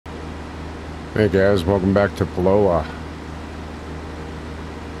Hey guys, welcome back to Polowa.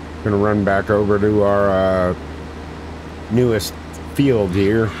 Gonna run back over to our newest field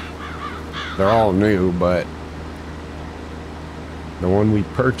here. They're all new, but the one we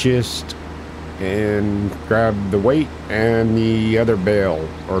purchased, and grab the weight and the other bale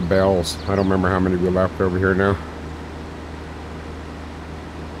or bales. I don't remember how many we left over here now.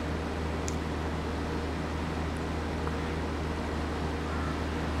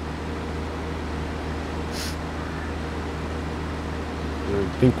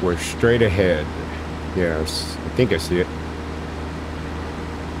 I think we're straight ahead. Yes, I think I see it.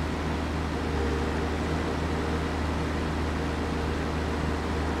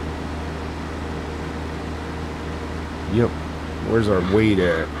 Yep. Where's our weight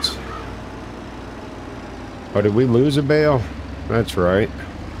at? Oh, did we lose a bale? That's right.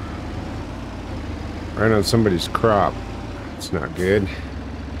 Right on somebody's crop. It's not good.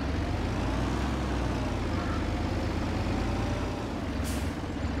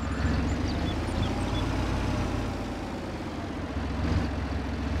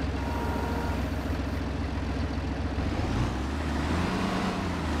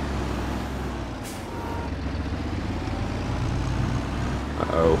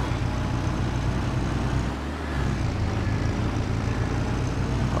 Uh-oh.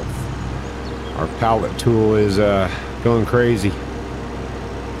 Our pallet tool is going crazy.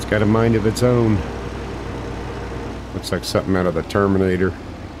 It's got a mind of its own. Looks like something out of the Terminator.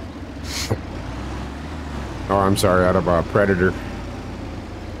 Oh, I'm sorry, out of a Predator.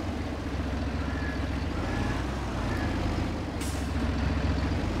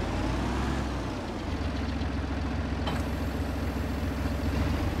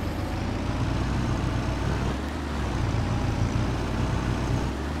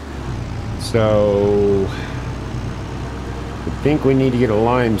 So I think we need to get a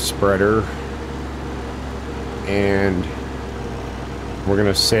lime spreader, and we're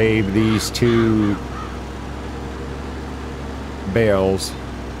gonna save these two bales.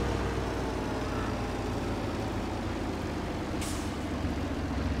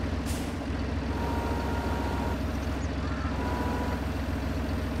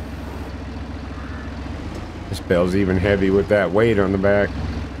 This bale's even heavy with that weight on the back.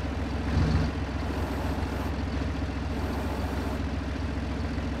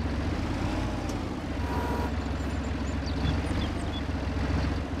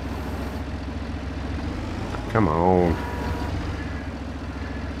 Come on.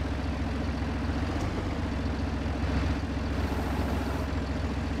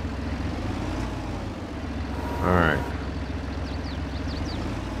 All right.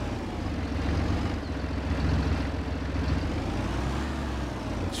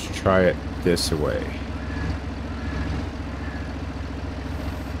 Let's try it this way.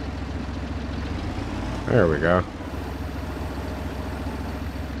 There we go.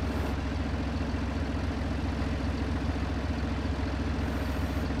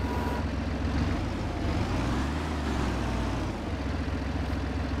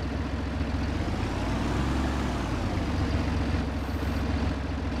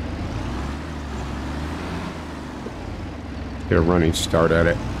 Get a running start at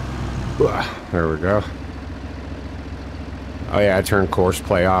it. There we go. Oh yeah, I turned course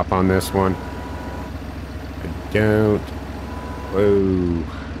play off on this one. I don't. Whoa.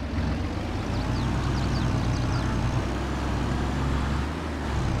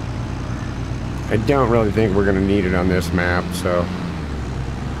 I don't really think we're gonna need it on this map, so.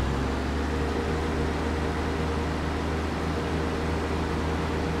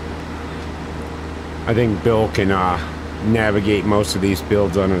 I think Bill can navigate most of these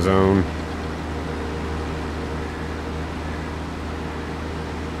builds on his own.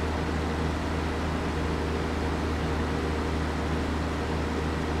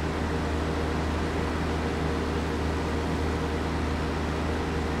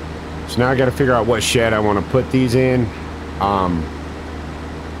 So now I got to figure out what shed I want to put these in.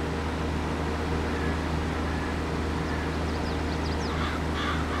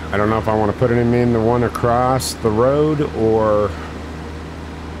 I don't know if I want to put them in the one across the road or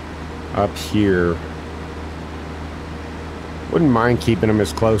up here. Wouldn't mind keeping them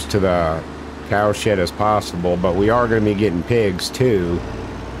as close to the cow shed as possible, but we are going to be getting pigs too.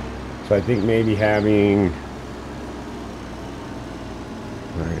 So I think maybe having...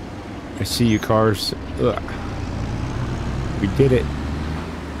 All right. I see you, cars. Ugh. We did it.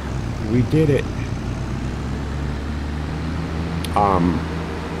 We did it.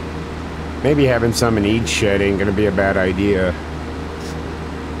 Maybe having some in each shed ain't gonna be a bad idea.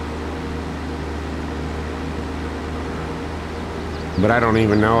 But I don't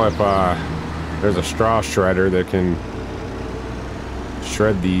even know if There's a straw shredder that can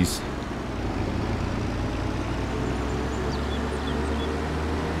shred these.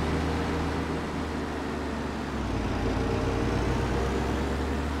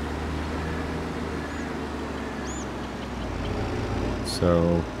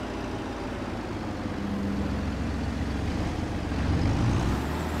 So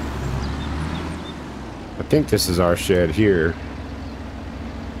I think this is our shed here.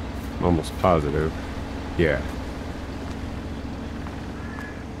 I'm almost positive. Yeah.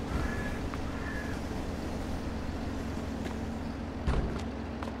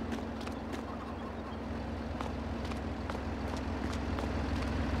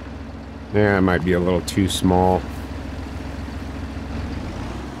 Yeah, it might be a little too small.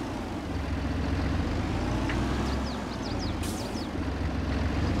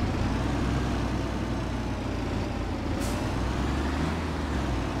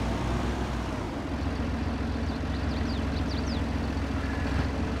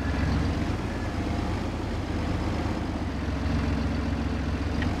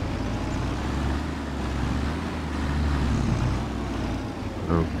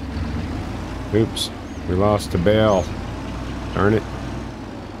 Oops, we lost a bale. Darn it.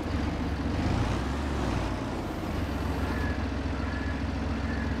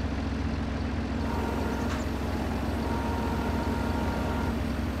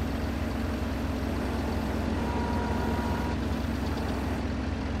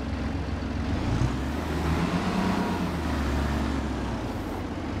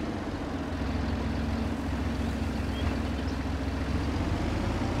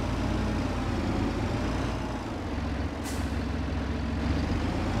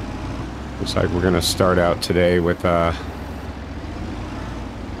 Looks like we're gonna start out today with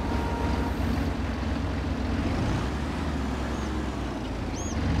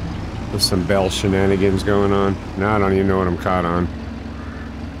some bell shenanigans going on. Now I don't even know what I'm caught on.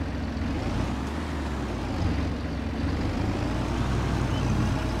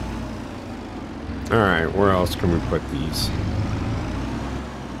 Alright, where else can we put these?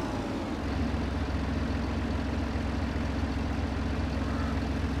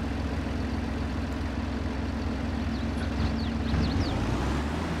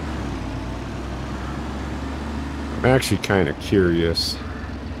 I'm actually kind of curious.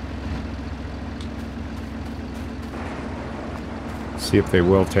 See if they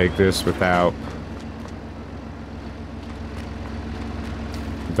will take this without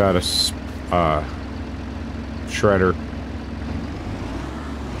a shredder.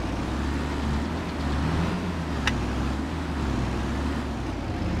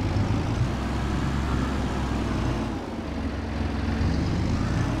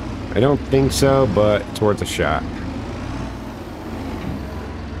 I don't think so, but it's worth a shot.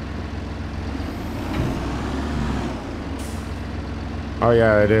 Oh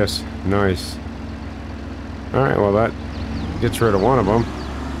yeah, it is. Nice. Alright, well that gets rid of one of them.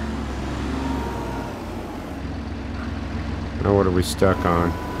 Now what are we stuck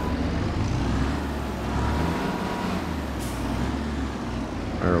on?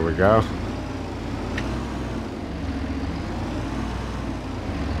 There we go.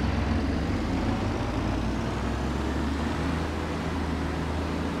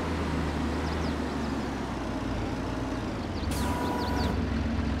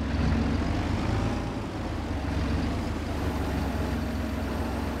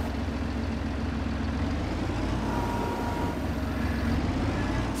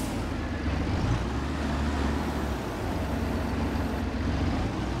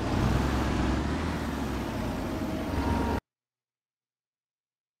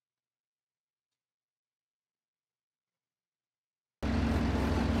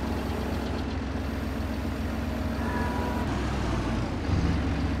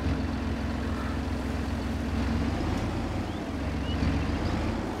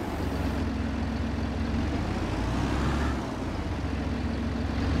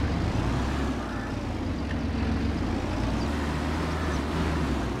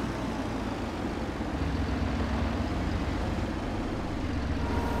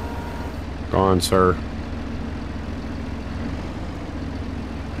 Gone, sir.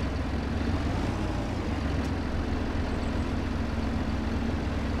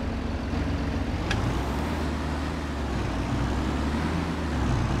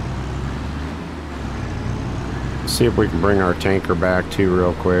 See if we can bring our tanker back too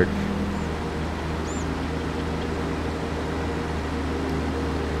real quick.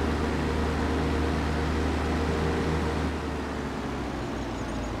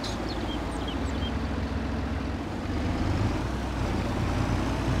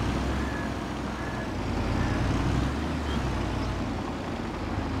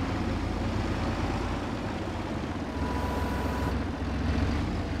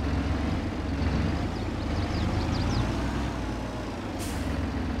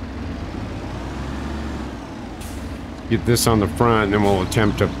 Get this on the front, and then we'll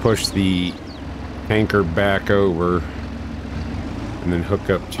attempt to push the tanker back over and then hook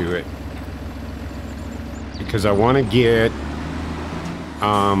up to it. Because I want to get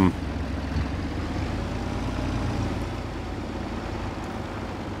I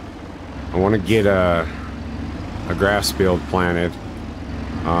want to get a grass field planted.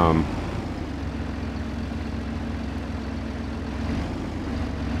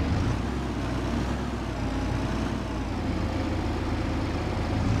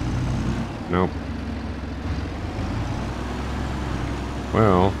 Nope.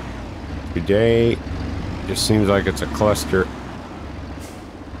 Well, today just seems like it's a cluster.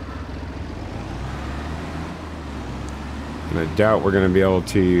 And I doubt we're going to be able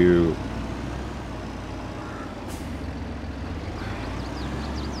to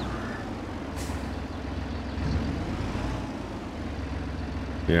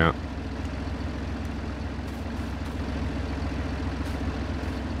yeah.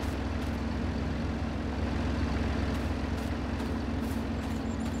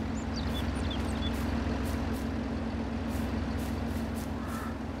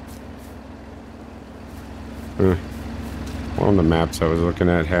 One of the maps I was looking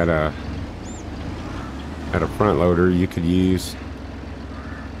at had a front loader you could use.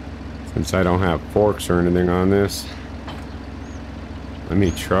 Since I don't have forks or anything on this, let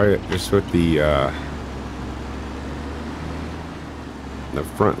me try it just with the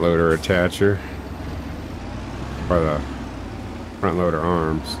front loader attacher, or the front loader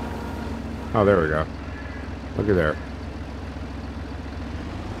arms. Oh, there we go. Look at there.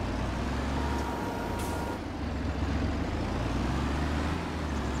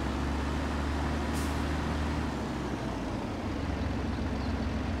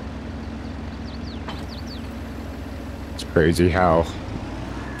 Crazy how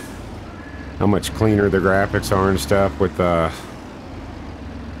much cleaner the graphics are and stuff with the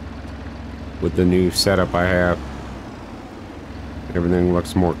new setup I have. Everything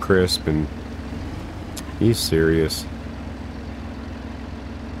looks more crisp, and he's serious.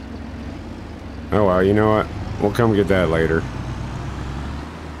 Oh well, you know what? We'll come get that later.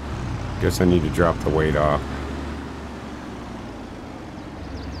 Guess I need to drop the weight off.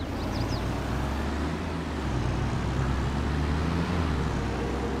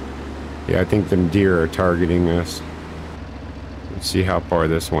 Yeah, I think them deer are targeting us. Let's see how far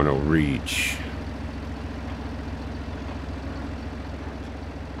this one will reach.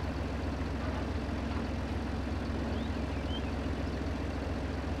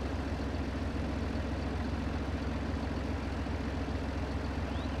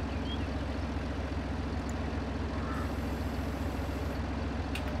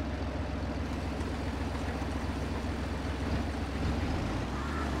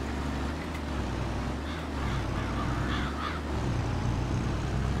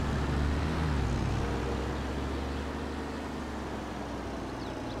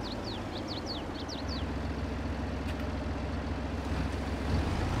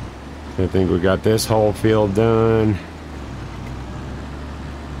 I think we got this whole field done.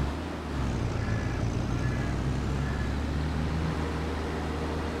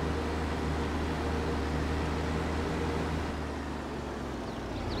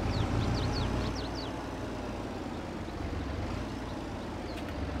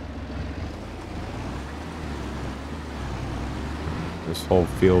 This whole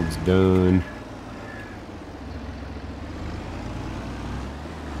field's done.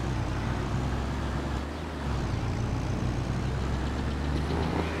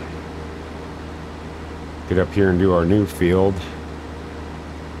 Get up here and do our new field.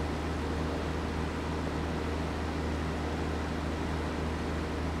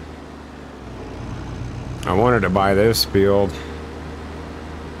 I wanted to buy this field.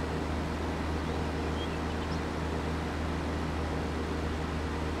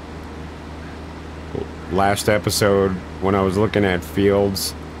 Last episode, when I was looking at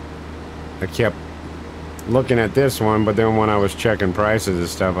fields, I kept looking at this one, but then when I was checking prices and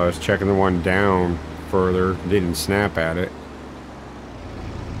stuff, I was checking the one down further. Didn't snap at it.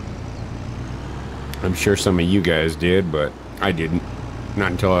 I'm sure some of you guys did, but I didn't.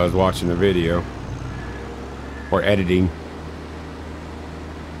 Not until I was watching the video or editing.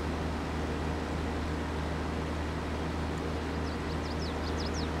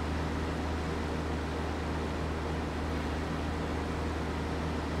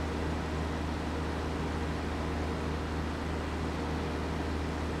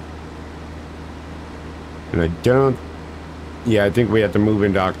 And I don't... Yeah, I think we have to move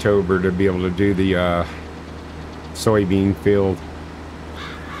into October to be able to do the soybean field.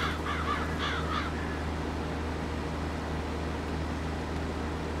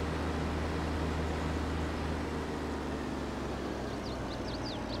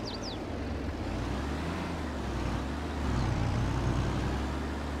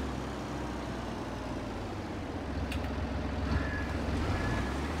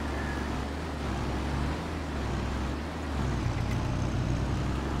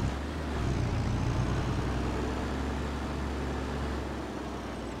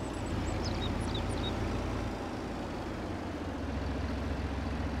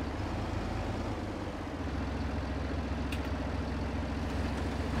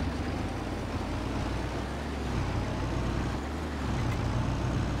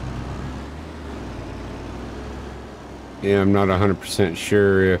 Yeah, I'm not 100%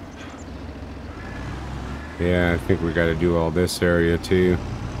 sure if... Yeah, I think we got to do all this area too.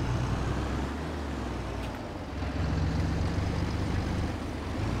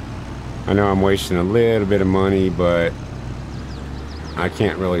 I know I'm wasting a little bit of money, but I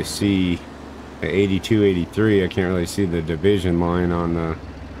can't really see at 82, 83. I can't really see the division line on the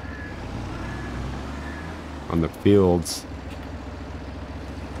fields.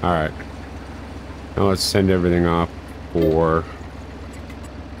 All right, now let's send everything off for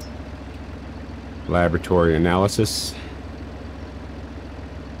laboratory analysis.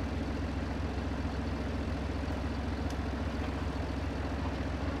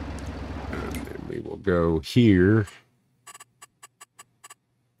 And then we will go here.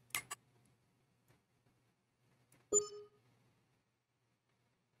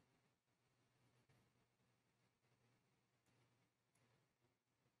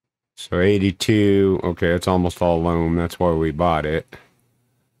 So 82, okay, it's almost all loam. That's why we bought it.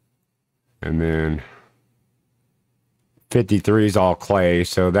 And then 53 is all clay,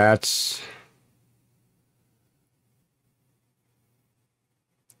 so that's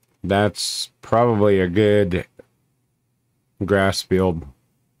probably a good grass field.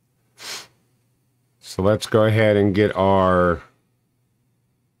 So let's go ahead and get our...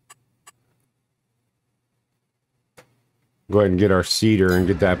 Go ahead and get our cedar and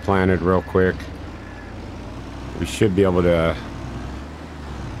get that planted real quick. We should be able to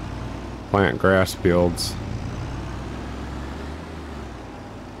plant grass fields.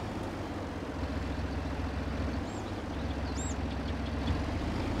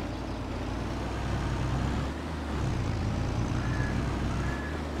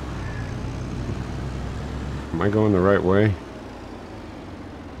 Am I going the right way?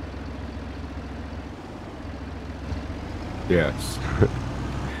 Yes.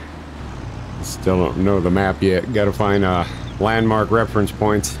 Still don't know the map yet. Got to find landmark reference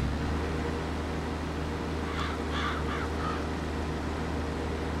points.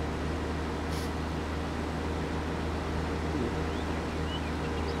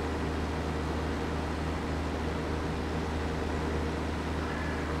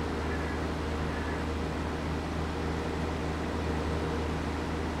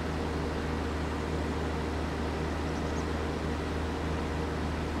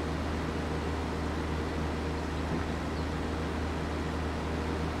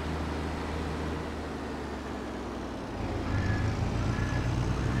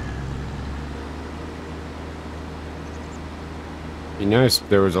 Be nice if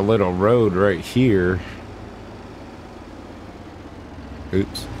there was a little road right here.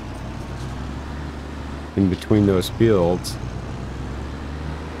 Oops. In between those fields.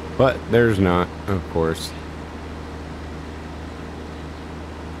 But there's not, of course.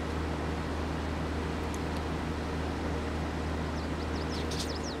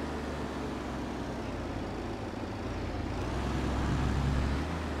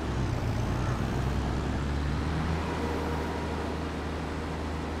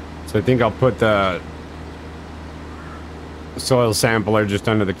 So I think I'll put the soil sampler just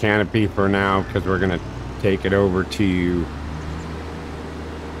under the canopy for now, because we're going to take it over to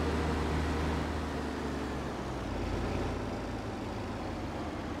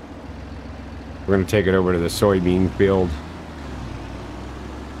the soybean field.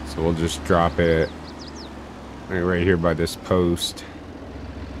 So we'll just drop it right here by this post.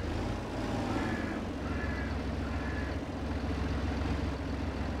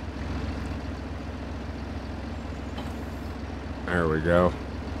 There we go.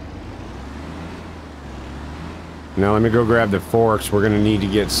 Now let me go grab the forks. We're gonna need to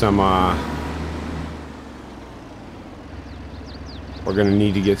get some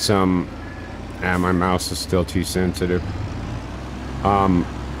my mouse is still too sensitive. I'm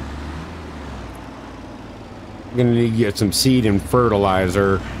gonna need to get some seed and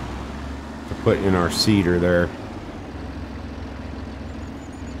fertilizer to put in our cedar there.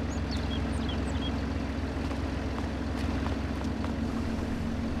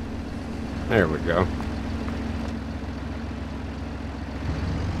 There we go.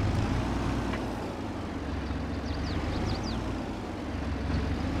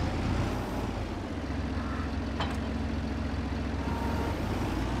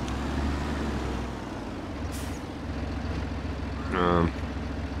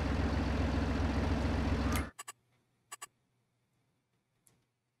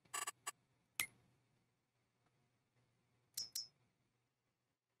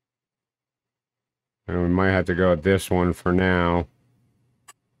 And we might have to go with this one for now.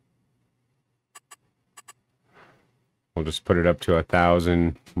 We'll just put it up to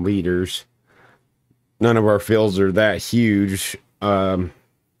 1,000 liters. none of our fields are that huge. Well,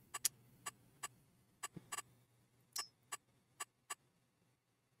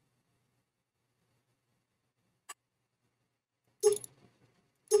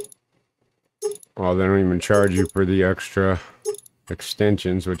 they don't even charge you for the extra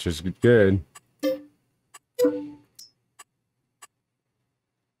extensions, which is good.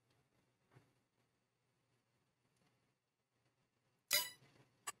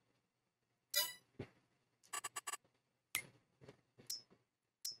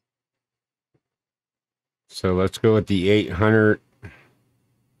 So let's go with the 800,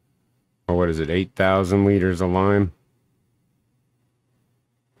 or what is it, 8,000 liters of lime.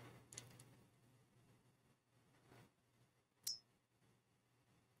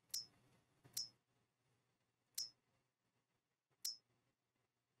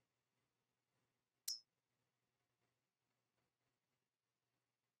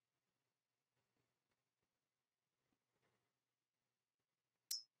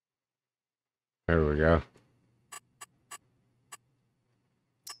 There we go.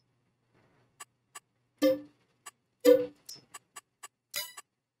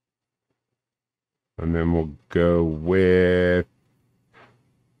 And then we'll go with...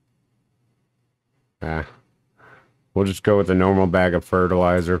 we'll just go with the normal bag of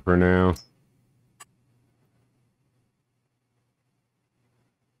fertilizer for now.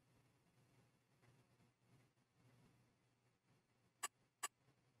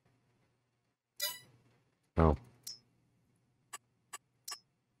 Oh.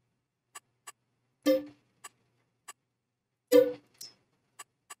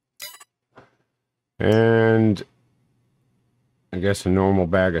 And I guess a normal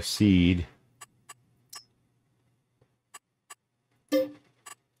bag of seed.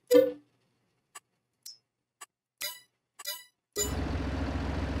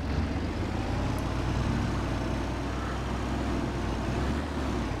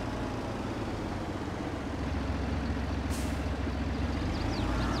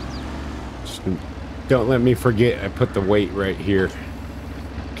 Just don't let me forget I put the weight right here.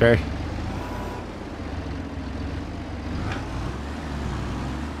 Okay?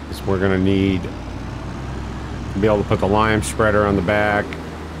 We're gonna need to be able to put the lime spreader on the back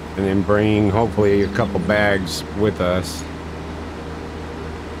and then bring hopefully a couple bags with us.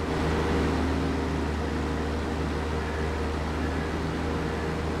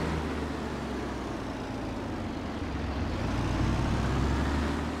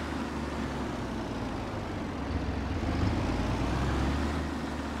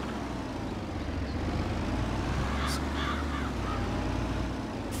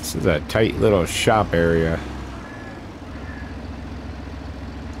 This is a tight little shop area.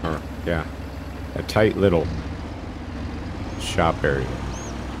 Or, yeah, a tight little shop area.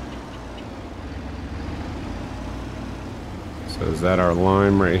 So is that our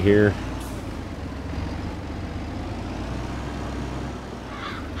lime right here?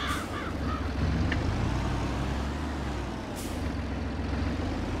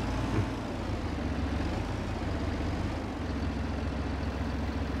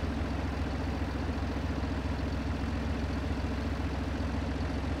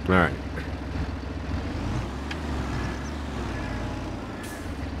 All right.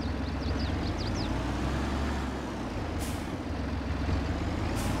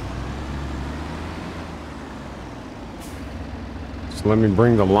 So let me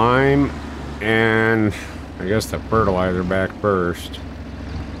bring the lime and I guess the fertilizer back first.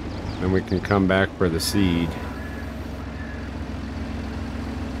 Then we can come back for the seed.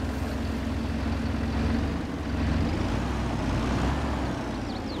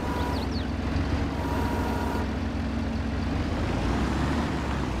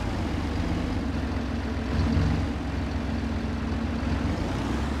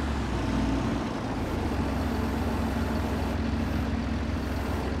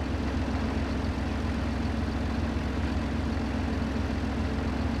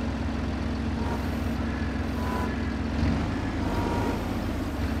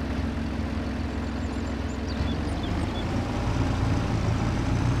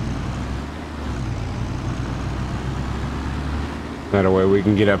 That way we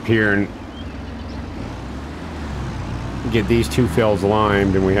can get up here and get these two fields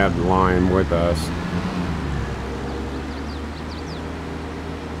limed, and we have the lime with us.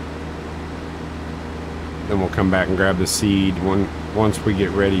 Then we'll come back and grab the seed once we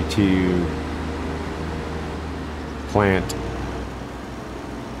get ready to plant.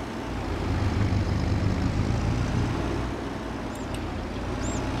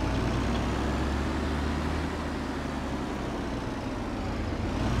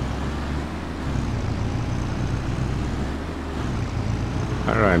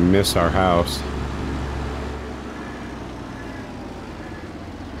 How did I miss our house?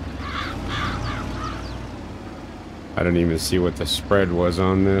 I don't even see what the spread was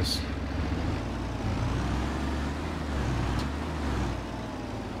on this.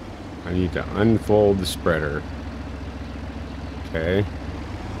 I need to unfold the spreader. Okay.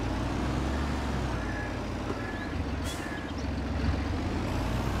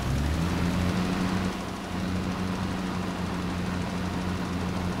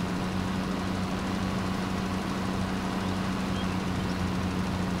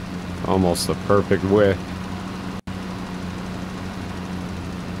 Almost the perfect width.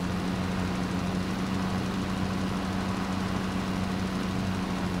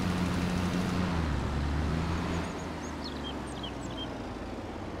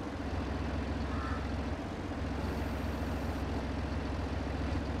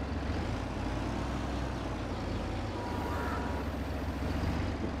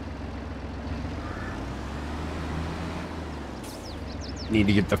 Need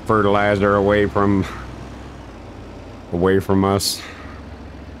to get the fertilizer away from us.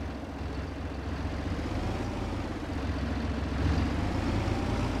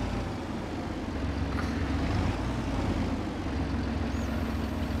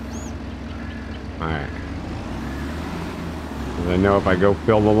 Alright. I know if I go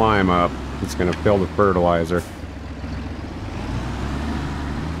fill the lime up, it's gonna fill the fertilizer.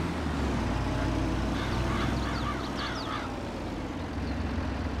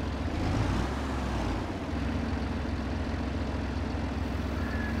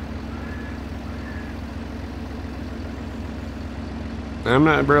 I'm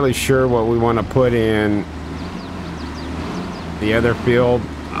not really sure what we want to put in the other field.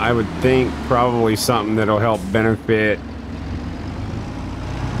 I would think probably something that'll help benefit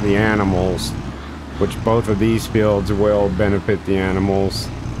the animals, which both of these fields will benefit the animals.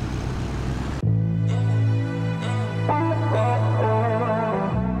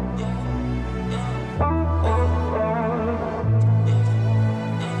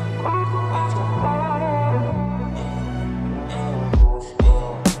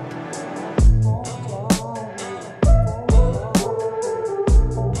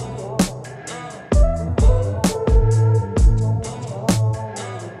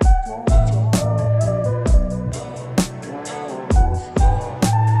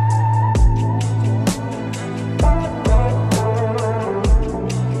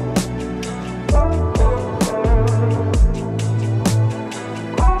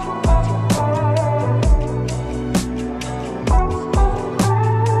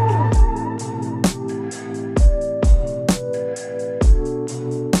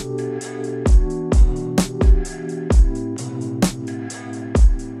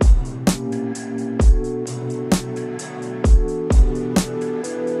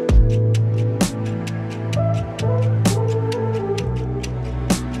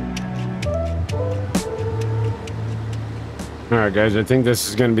 Alright guys, I think this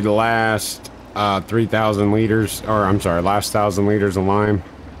is going to be the last 3,000 liters, or I'm sorry, last 1,000 liters of lime.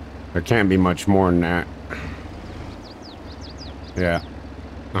 There can't be much more than that. Yeah,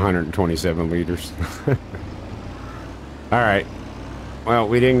 127 liters. Alright, well,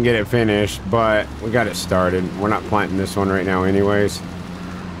 we didn't get it finished, but we got it started. We're not planting this one right now anyways.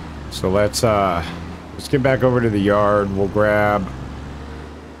 So let's get back over to the yard. We'll grab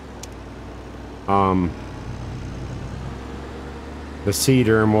the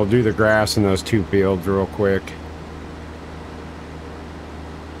cedar, and we'll do the grass in those two fields real quick.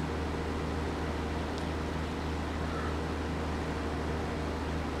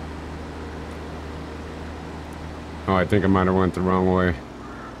 Oh, I think I might have went the wrong way.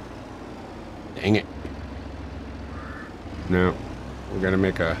 Dang it. No, we gotta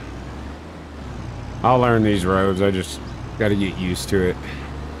make a... I'll learn these roads, I just gotta get used to it.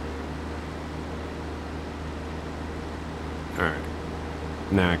 Alright.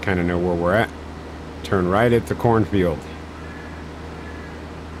 Now I kind of know where we're at. Turn right at the cornfield.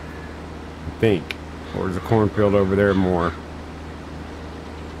 I think. Or is the cornfield over there more?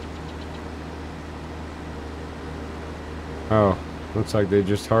 Oh, looks like they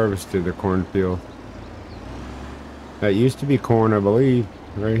just harvested the cornfield. That used to be corn, I believe,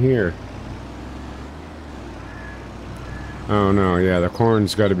 right here. Oh no, yeah, the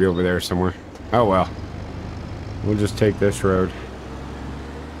corn's got to be over there somewhere. Oh well. We'll just take this road.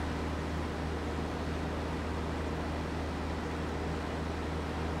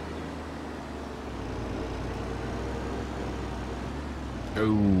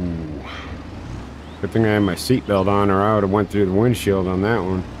 Oh, good thing I had my seatbelt on, or I would have went through the windshield on that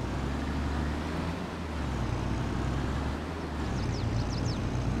one.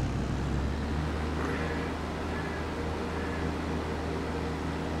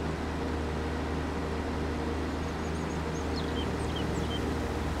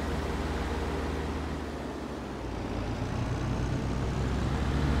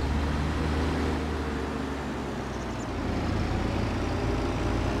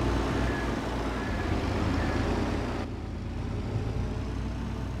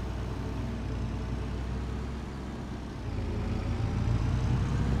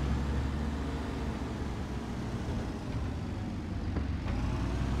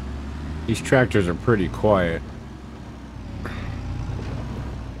 These tractors are pretty quiet.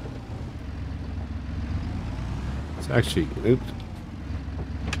 It's actually, oops.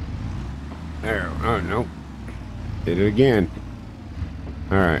 There, oh no. Did it again.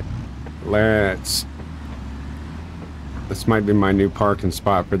 Alright. This might be my new parking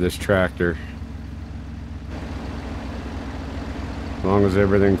spot for this tractor. As long as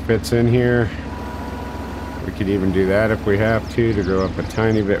everything fits in here. We could even do that if we have to go up a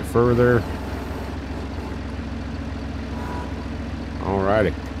tiny bit further.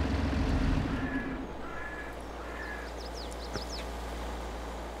 Alrighty.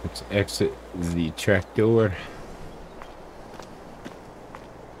 Let's exit the tractor.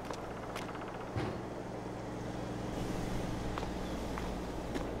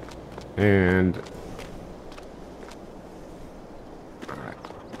 And alright.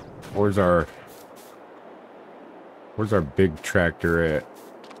 Where's our big tractor at?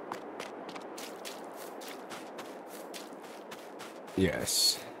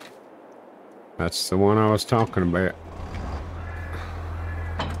 Yes. That's the one I was talking about.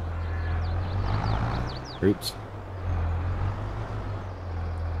 Oops.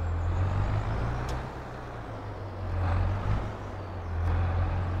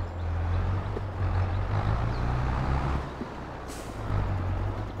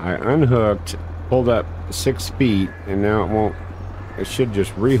 I unhooked, pulled up 6 feet, and now it won't. It should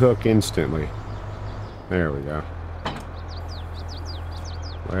just rehook instantly. There we go.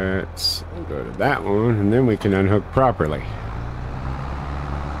 Let's go to that one, and then we can unhook properly.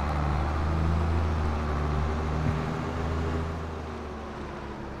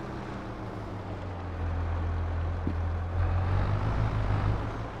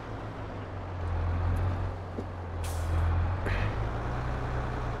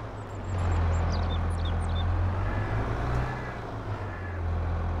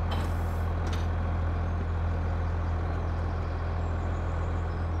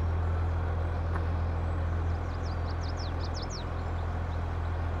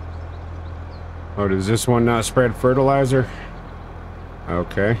 Oh, does this one not spread fertilizer?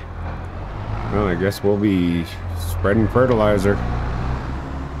 Okay. Well, I guess we'll be spreading fertilizer.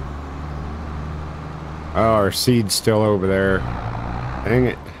 Oh, our seed's still over there. Dang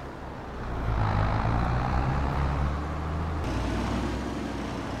it.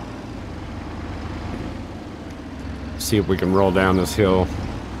 See if we can roll down this hill.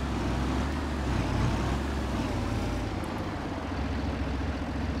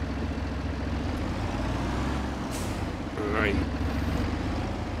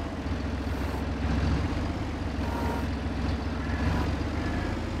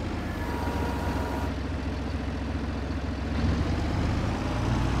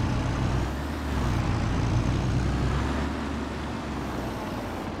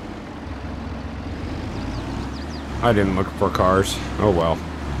 I didn't look for cars. Oh well.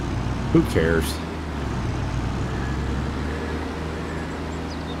 Who cares?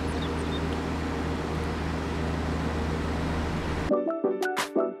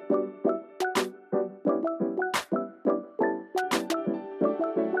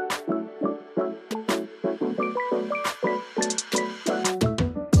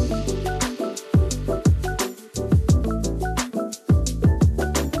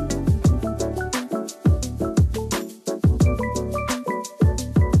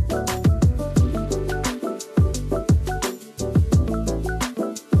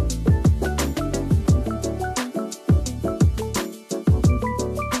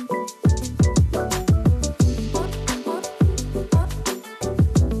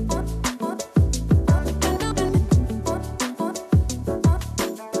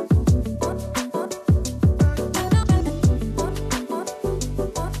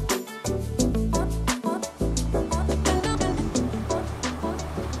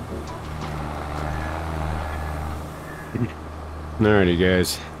 Alrighty,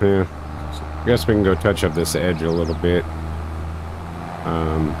 guys. Yeah. I guess we can go touch up this edge a little bit.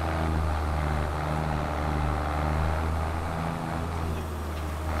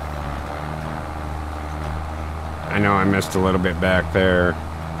 I know I missed a little bit back there.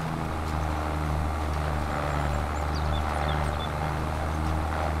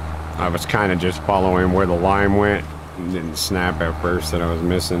 I was kind of just following where the line went. It didn't snap at first that I was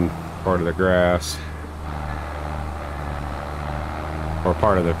missing part of the grass. Or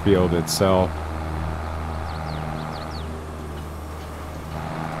part of the field itself.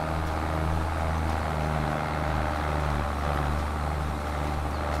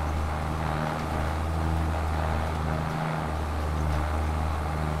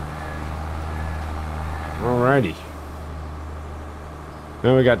 Alrighty.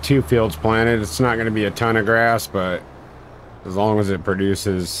 Now we got 2 fields planted. It's not going to be a ton of grass, but as long as it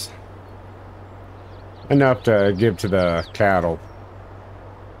produces enough to give to the cattle.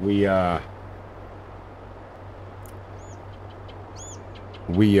 We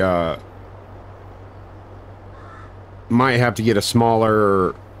might have to get a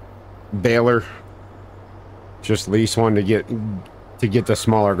smaller baler, just lease one to get the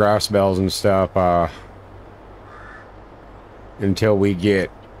smaller grass bales and stuff, until we get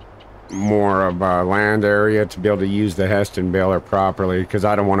more of a land area to be able to use the heston baler properly, because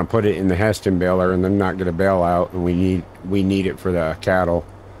I don't want to put it in the heston baler and then not get a bale out, and we need it for the cattle.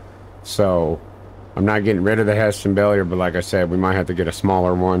 So I'm not getting rid of the heston baler, but like I said, we might have to get a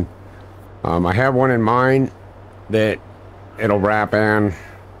smaller one. I have one in mind that it'll wrap and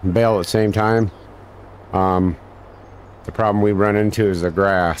bale at the same time. The problem we run into is the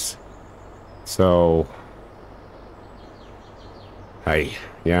grass. So,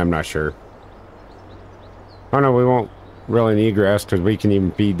 yeah, I'm not sure. Oh no, we won't really need grass because we can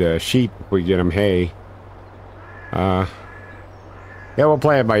even feed the sheep if we get them hay. Yeah, we'll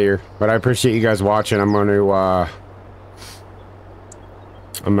play it by ear. But I appreciate you guys watching. I'm gonna go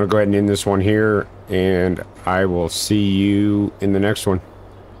ahead and end this one here, and I will see you in the next one.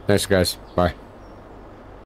 Thanks, guys. Bye.